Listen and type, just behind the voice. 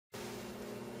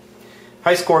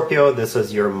Hi Scorpio, this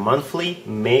is your monthly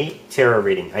May tarot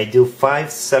reading. I do 5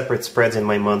 separate spreads in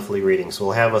my monthly readings.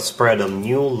 We'll have a spread on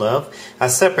new love, a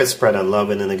separate spread on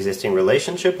love in an existing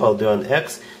relationship. I'll do an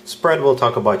X spread. We'll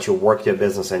talk about your work, your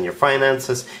business, and your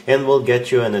finances, and we'll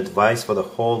get you an advice for the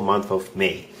whole month of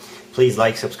May. Please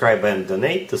like, subscribe, and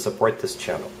donate to support this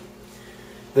channel.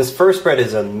 This first spread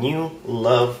is on new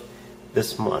love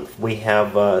this month. We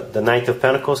have the Knight of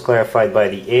Pentacles clarified by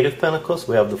the Eight of Pentacles.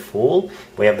 We have the Fool.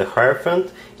 We have the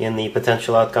Hierophant. In the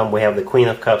potential outcome, we have the Queen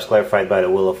of Cups clarified by the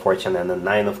Wheel of Fortune and the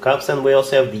Nine of Cups. And we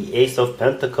also have the Ace of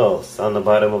Pentacles on the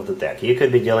bottom of the deck. You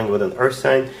could be dealing with an Earth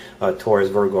sign, Taurus,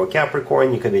 Virgo, or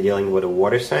Capricorn. You could be dealing with a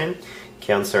water sign,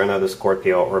 Cancer, another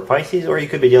Scorpio, or Pisces. Or you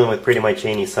could be dealing with pretty much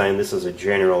any sign. This is a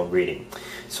general reading.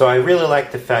 So I really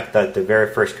like the fact that the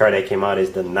very first card that came out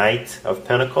is the Knight of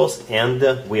Pentacles,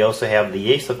 and we also have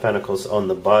the Ace of Pentacles on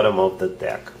the bottom of the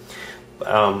deck.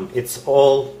 It's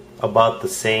all about the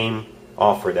same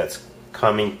offer that's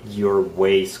coming your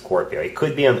way, Scorpio. It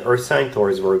could be an Earth sign,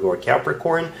 Taurus, Virgo, or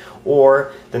Capricorn,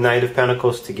 or the Knight of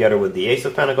Pentacles together with the Ace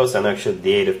of Pentacles, and actually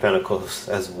the Eight of Pentacles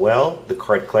as well. The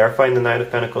card clarifying the Knight of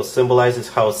Pentacles symbolizes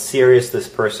how serious this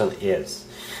person is.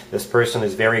 This person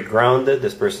is very grounded.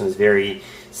 This person is very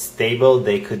stable.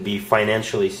 They could be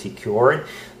financially secured.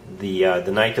 The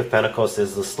Knight of Pentacles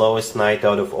is the slowest knight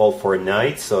out of all 4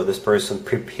 knights. So this person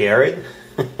prepared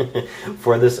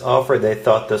for this offer. They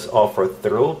thought this offer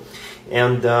through.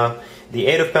 And the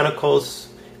Eight of Pentacles,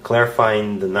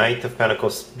 clarifying the Knight of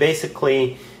Pentacles,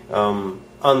 basically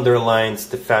underlines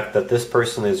the fact that this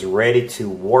person is ready to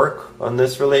work on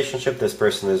this relationship. This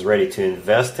person is ready to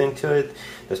invest into it.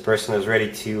 This person is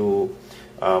ready to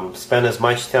spend as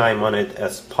much time on it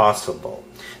as possible.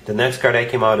 The next card that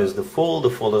came out is the Fool. The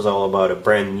Fool is all about a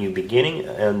brand new beginning,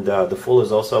 and the Fool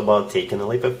is also about taking a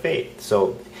leap of faith.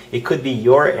 So it could be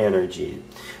your energy.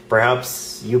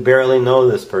 Perhaps you barely know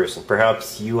this person.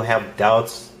 Perhaps you have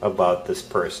doubts about this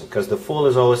person, because the Fool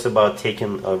is always about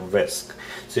taking a risk.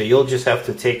 So you'll just have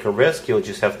to take a risk. You'll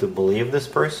just have to believe this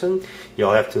person.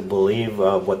 You'll have to believe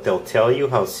what they'll tell you,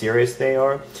 how serious they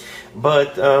are.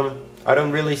 But I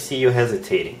don't really see you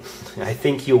hesitating. I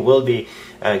think you will be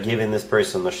giving this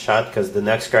person a shot, because the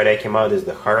next card that came out is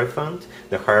the Hierophant.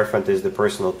 The Hierophant is the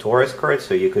personal Taurus card,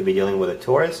 so you could be dealing with a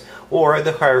Taurus. Or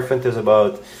the Hierophant is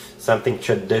about something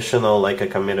traditional like a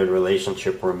committed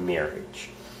relationship or marriage.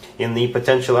 In the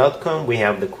potential outcome, we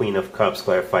have the Queen of Cups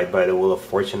clarified by the Wheel of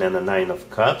Fortune and the Nine of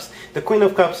Cups. The Queen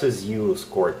of Cups is you,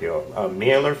 Scorpio.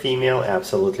 Male or female,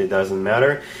 absolutely doesn't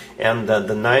matter. And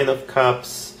the Nine of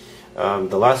Cups,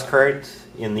 the last card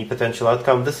in the potential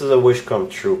outcome, this is a wish come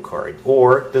true card.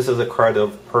 Or this is a card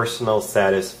of personal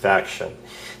satisfaction.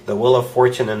 The Wheel of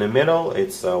Fortune in the middle,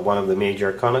 it's one of the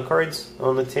major arcana cards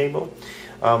on the table.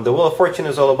 The Wheel of Fortune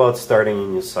is all about starting a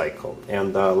new cycle.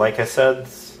 And like I said,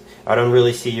 I don't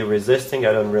really see you resisting.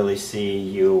 I don't really see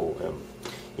you,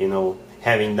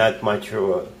 having that much of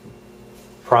a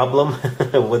problem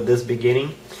with this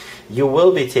beginning. You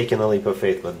will be taking a leap of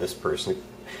faith with this person.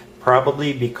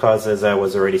 Probably because, as I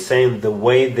was already saying, the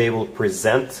way they will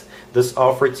present this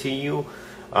offer to you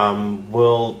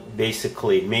will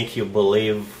basically make you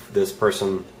believe this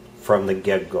person from the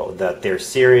get-go. That they're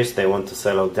serious, they want to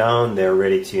settle down, they're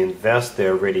ready to invest,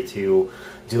 they're ready to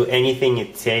do anything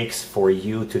it takes for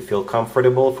you to feel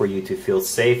comfortable, for you to feel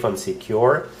safe and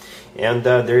secure. And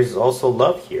there's also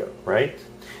love here, right?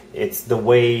 It's the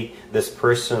way this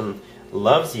person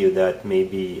loves you that may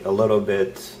be a little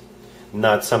bit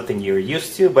not something you're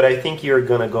used to, but I think you're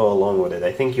gonna go along with it.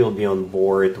 I think you'll be on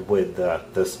board with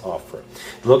this offer.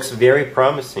 It looks very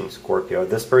promising, Scorpio.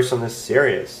 This person is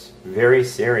serious,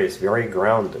 very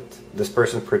grounded. This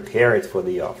person prepared for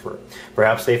the offer.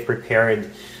 Perhaps they've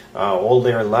prepared all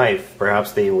their life.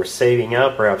 Perhaps they were saving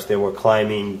up. Perhaps they were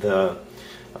climbing the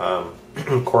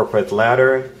corporate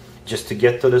ladder just to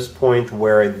get to this point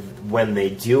where when they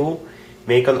do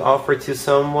make an offer to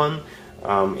someone,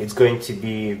 it's going to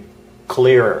be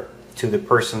clear to the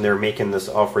person they're making this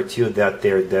offer to that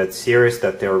they're that serious,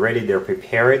 that they're ready, they're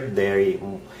prepared, they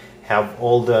have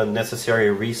all the necessary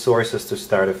resources to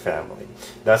start a family.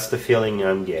 That's the feeling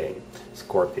I'm getting,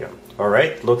 Scorpio.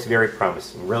 Alright, looks very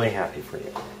promising. Really happy for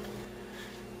you.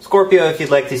 Scorpio, if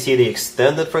you'd like to see the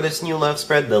extended for this new love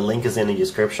spread, the link is in the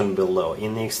description below.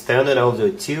 In the extended, I'll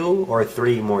do 2 or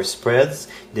 3 more spreads,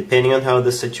 depending on how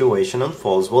the situation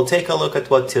unfolds. We'll take a look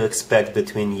at what to expect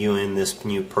between you and this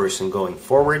new person going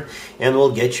forward, and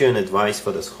we'll get you an advice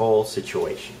for this whole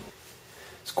situation.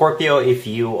 Scorpio, if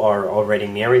you are already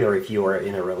married or if you are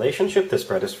in a relationship, this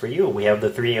spread is for you. We have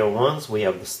the 3 of Wands, we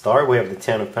have the Star, we have the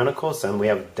 10 of Pentacles, and we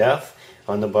have Death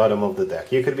on the bottom of the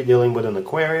deck. You could be dealing with an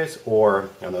Aquarius or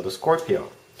another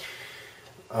Scorpio.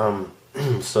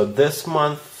 So this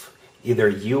month, either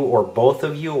you or both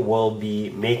of you will be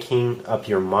making up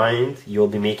your mind. You'll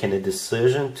be making a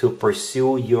decision to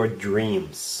pursue your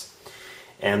dreams.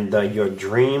 And your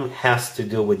dream has to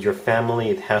do with your family.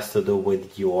 It has to do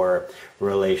with your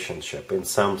relationship in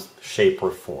some shape or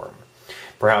form.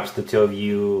 Perhaps the two of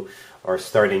you are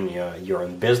starting your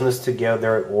own business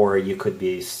together, or you could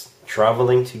be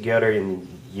traveling together, and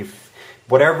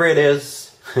whatever it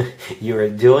is you're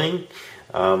doing,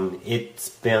 it's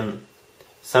been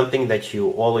something that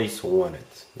you always wanted.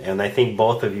 And I think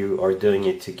both of you are doing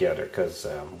it together, because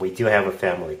we do have a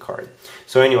family card.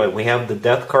 So anyway, we have the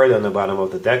Death card on the bottom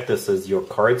of the deck. This is your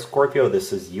card, Scorpio.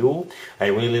 This is you. I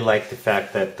really like the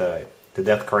fact that the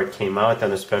Death card came out,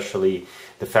 and especially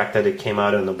the fact that it came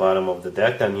out on the bottom of the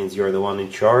deck. That means you're the one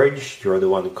in charge. You're the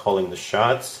one calling the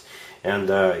shots. And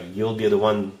you'll be the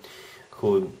one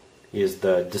who is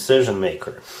the decision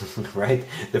maker, right?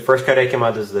 The first card that came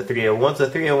out is the Three of Wands. The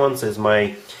Three of Wands is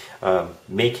my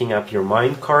making up your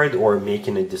mind card, or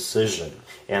making a decision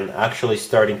and actually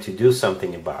starting to do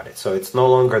something about it. So it's no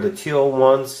longer the Two of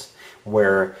Wands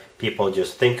where people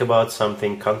just think about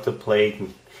something, contemplate,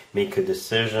 make a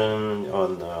decision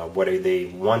on whether they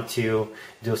want to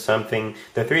do something.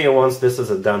 The Three of Wands, this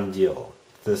is a done deal.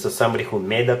 This is somebody who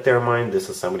made up their mind. This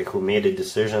is somebody who made a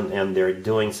decision and they're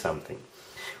doing something.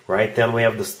 Right? Then we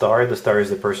have the Star. The Star is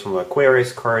the personal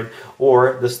Aquarius card,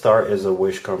 or the Star is a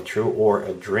wish come true or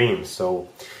a dream. So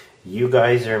you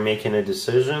guys are making a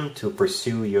decision to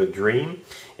pursue your dream,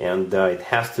 and it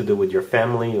has to do with your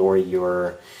family or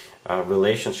your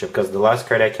relationship, because the last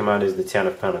card that came out is the Ten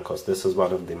of Pentacles. This is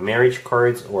one of the marriage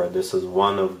cards, or this is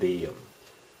one of the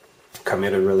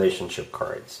committed relationship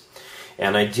cards.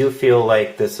 And I do feel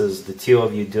like this is the two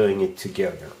of you doing it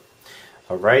together.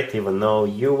 Alright, even though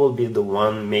you will be the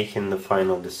one making the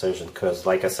final decision, because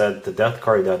like I said, the Death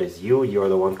card, that is you. You're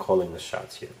the one calling the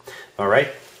shots here. Alright,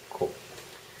 cool.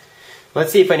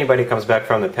 Let's see if anybody comes back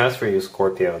from the past for you,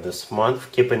 Scorpio, this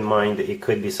month. Keep in mind, it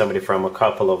could be somebody from a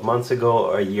couple of months ago,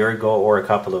 or a year ago, or a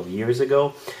couple of years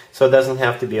ago. So it doesn't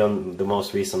have to be on the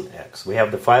most recent ex. We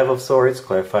have the Five of Swords,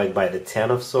 clarified by the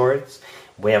Ten of Swords.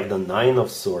 We have the Nine of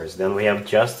Swords. Then we have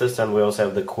Justice, and we also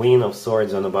have the Queen of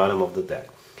Swords on the bottom of the deck.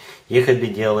 You could be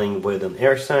dealing with an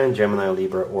air sign, Gemini,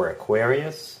 Libra, or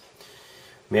Aquarius.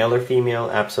 Male or female,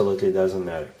 absolutely doesn't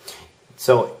matter.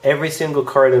 So every single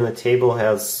card on the table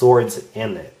has swords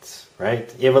in it, right?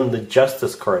 Even the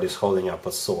Justice card is holding up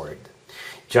a sword.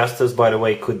 Justice, by the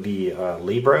way, could be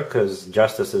Libra, because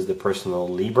Justice is the personal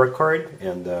Libra card,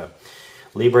 and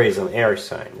Libra is an air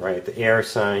sign, right? The air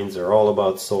signs are all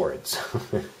about swords.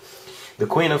 The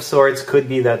Queen of Swords could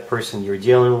be that person you're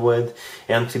dealing with.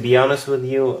 And to be honest with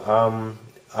you,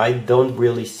 I don't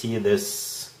really see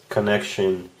this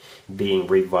connection being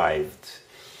revived.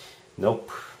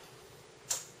 Nope.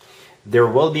 There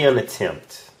will be an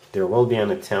attempt. There will be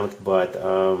an attempt, but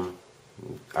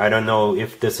I don't know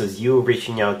if this is you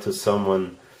reaching out to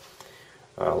someone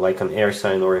like an air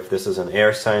sign, or if this is an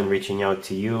air sign reaching out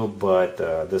to you, but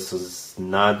this is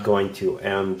not going to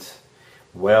end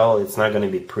well. It's not going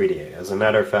to be pretty. As a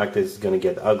matter of fact, it's going to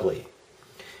get ugly,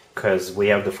 because we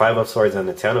have the Five of Swords and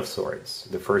the Ten of Swords,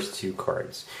 the first two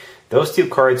cards. Those two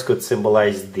cards could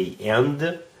symbolize the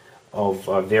end of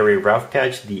a very rough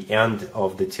patch, the end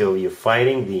of the two of you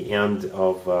fighting, the end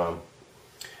of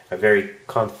a very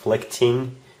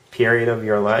conflicting period of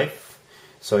your life.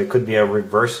 So it could be a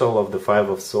reversal of the Five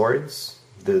of Swords.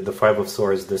 The Five of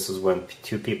Swords, this is when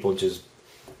two people just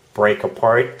break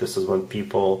apart. This is when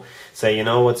people say, you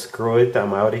know what, screw it,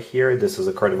 I'm out of here. This is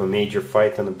a card of a major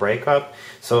fight and a breakup.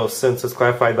 So since it's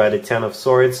clarified by the Ten of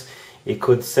Swords, it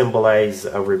could symbolize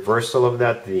a reversal of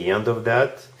that, the end of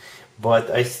that.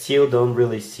 But I still don't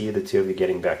really see the two of you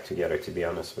getting back together, to be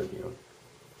honest with you.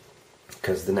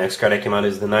 Because the next card that came out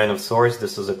is the Nine of Swords.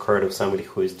 This is a card of somebody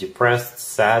who is depressed,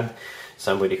 sad,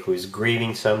 somebody who is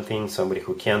grieving something, somebody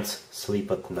who can't sleep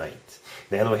at night.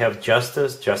 Then we have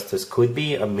Justice. Justice could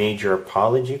be a major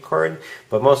apology card,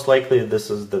 but most likely this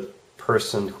is the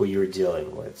person who you're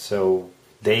dealing with. So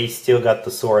they still got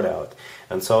the sword out.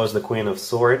 And so is the Queen of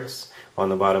Swords on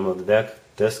the bottom of the deck.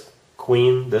 This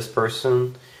queen, this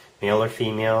person, male or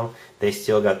female, they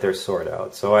still got their sword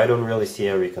out. So I don't really see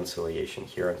a reconciliation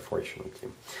here, unfortunately.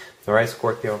 Alright,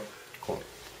 Scorpio? Cool.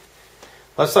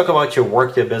 Let's talk about your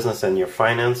work, your business, and your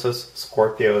finances.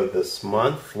 Scorpio, this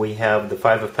month, we have the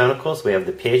Five of Pentacles, we have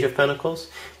the Page of Pentacles,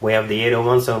 we have the Eight of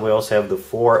Wands, and we also have the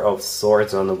Four of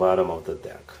Swords on the bottom of the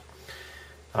deck.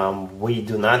 We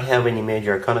do not have any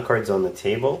major arcana cards on the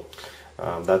table.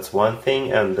 That's one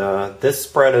thing. And this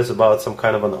spread is about some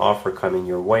kind of an offer coming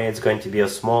your way. It's going to be a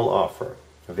small offer.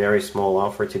 a very small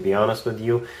offer, to be honest with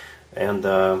you, and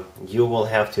you will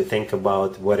have to think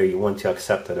about whether you want to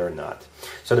accept it or not.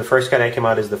 So the first card that came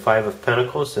out is the Five of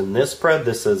Pentacles. In this spread,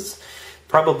 this is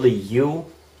probably you,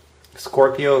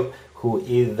 Scorpio, who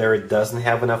either doesn't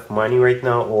have enough money right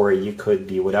now, or you could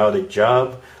be without a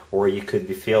job, or you could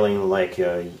be feeling like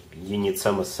you need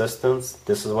some assistance.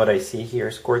 This is what I see here,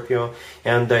 Scorpio.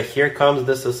 And here comes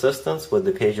this assistance with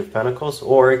the Page of Pentacles,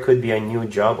 or it could be a new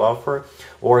job offer,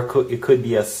 or it could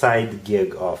be a side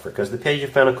gig offer, because the Page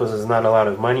of Pentacles is not a lot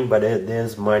of money, but it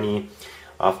is money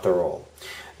after all.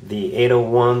 The Eight of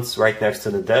Wands right next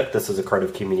to the deck, this is a card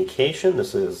of communication.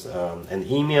 This is an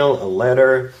email, a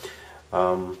letter,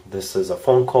 this is a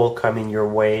phone call coming your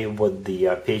way with the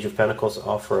Page of Pentacles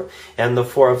offer. And the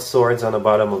Four of Swords on the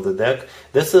bottom of the deck.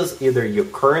 This is either your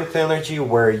current energy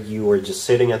where you are just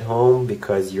sitting at home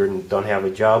because you don't have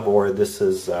a job, or this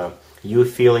is you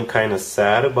feeling kind of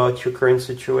sad about your current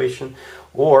situation,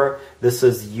 or this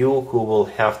is you who will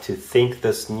have to think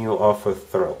this new offer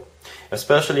through.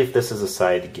 Especially if this is a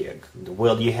side gig.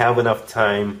 Will you have enough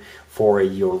time for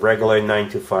your regular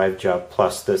 9-to-5 job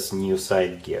plus this new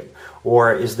side gig?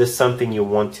 Or is this something you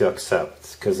want to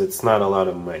accept because it's not a lot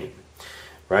of money,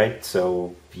 right?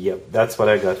 So, yeah, that's what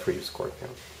I got for you, Scorpio.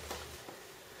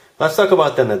 Let's talk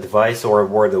about an advice or a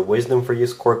word of wisdom for you,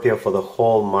 Scorpio, for the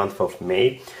whole month of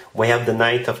May. We have the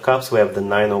Knight of Cups, we have the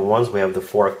Nine of Wands, we have the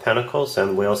Four of Pentacles,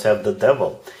 and we also have the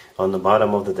Devil on the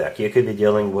bottom of the deck. You could be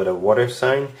dealing with a water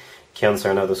sign,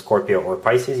 Cancer, another Scorpio, or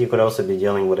Pisces. You could also be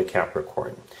dealing with a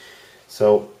Capricorn.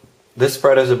 So this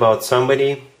spread is about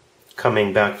somebody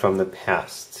coming back from the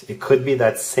past. It could be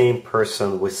that same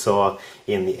person we saw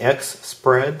in the X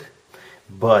spread,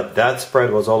 but that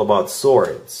spread was all about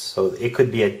swords. So it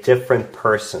could be a different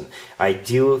person. I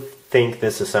do think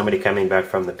this is somebody coming back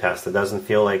from the past. It doesn't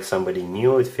feel like somebody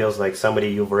new. It feels like somebody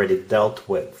you've already dealt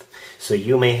with. So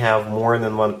you may have more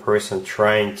than one person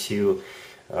trying to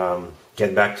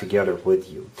get back together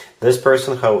with you. This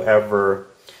person, however,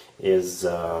 is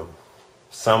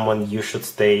someone you should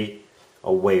stay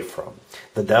away from.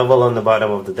 The Devil on the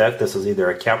bottom of the deck, this is either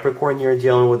a Capricorn you're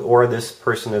dealing with, or this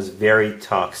person is very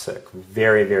toxic,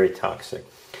 very, very toxic.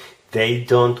 They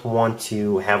don't want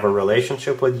to have a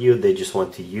relationship with you. They just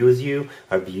want to use you,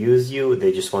 abuse you.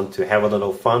 They just want to have a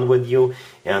little fun with you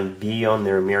and be on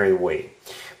their merry way.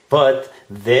 But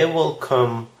they will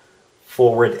come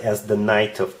forward as the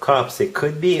Knight of Cups. It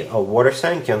could be a water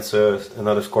sign, Cancer,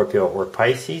 another Scorpio, or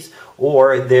Pisces,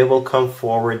 or they will come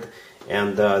forward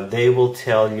and they will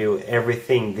tell you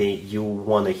everything that you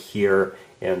want to hear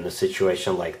in a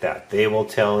situation like that. They will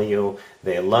tell you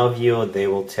they love you. They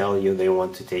will tell you they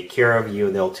want to take care of you.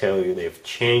 They'll tell you they've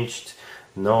changed.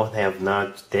 No, they have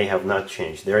not. They have not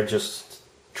changed. They're just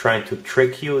trying to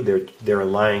trick you. They're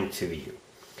lying to you.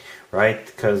 Right?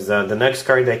 Because the next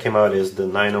card that came out is the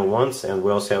Nine of Wands, and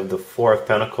we also have the Four of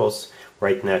Pentacles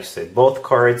right next to it. Both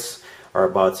cards are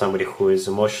about somebody who is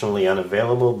emotionally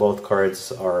unavailable. Both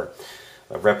cards are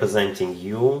representing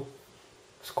you,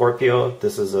 Scorpio.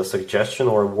 This is a suggestion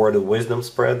or a word of wisdom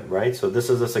spread, right? So this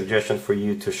is a suggestion for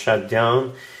you to shut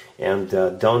down and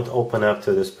don't open up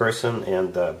to this person,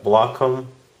 and block them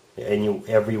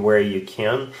everywhere you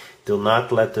can. Do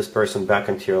not let this person back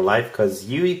into your life, because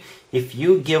if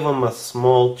you give them a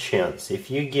small chance,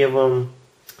 if you give them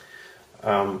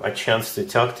a chance to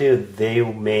talk to you, they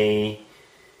may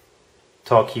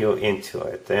talk you into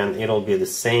it, and it'll be the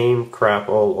same crap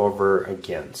all over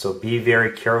again. So be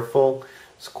very careful,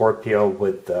 Scorpio,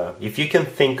 with if you can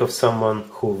think of someone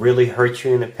who really hurt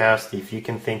you in the past, if you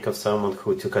can think of someone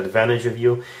who took advantage of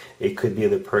you, it could be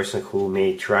the person who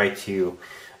may try to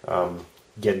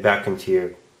get back into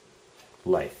your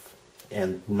life,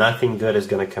 and nothing good is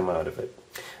going to come out of it.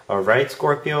 Alright,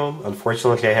 Scorpio,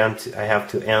 unfortunately I have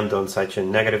to end on such a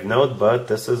negative note, but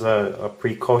this is a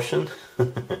precaution.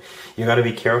 You got to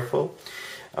be careful.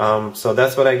 So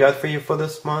that's what I got for you for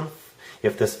this month.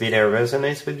 If this video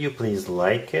resonates with you, please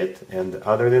like it, and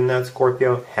other than that,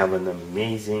 Scorpio, have an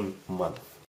amazing month.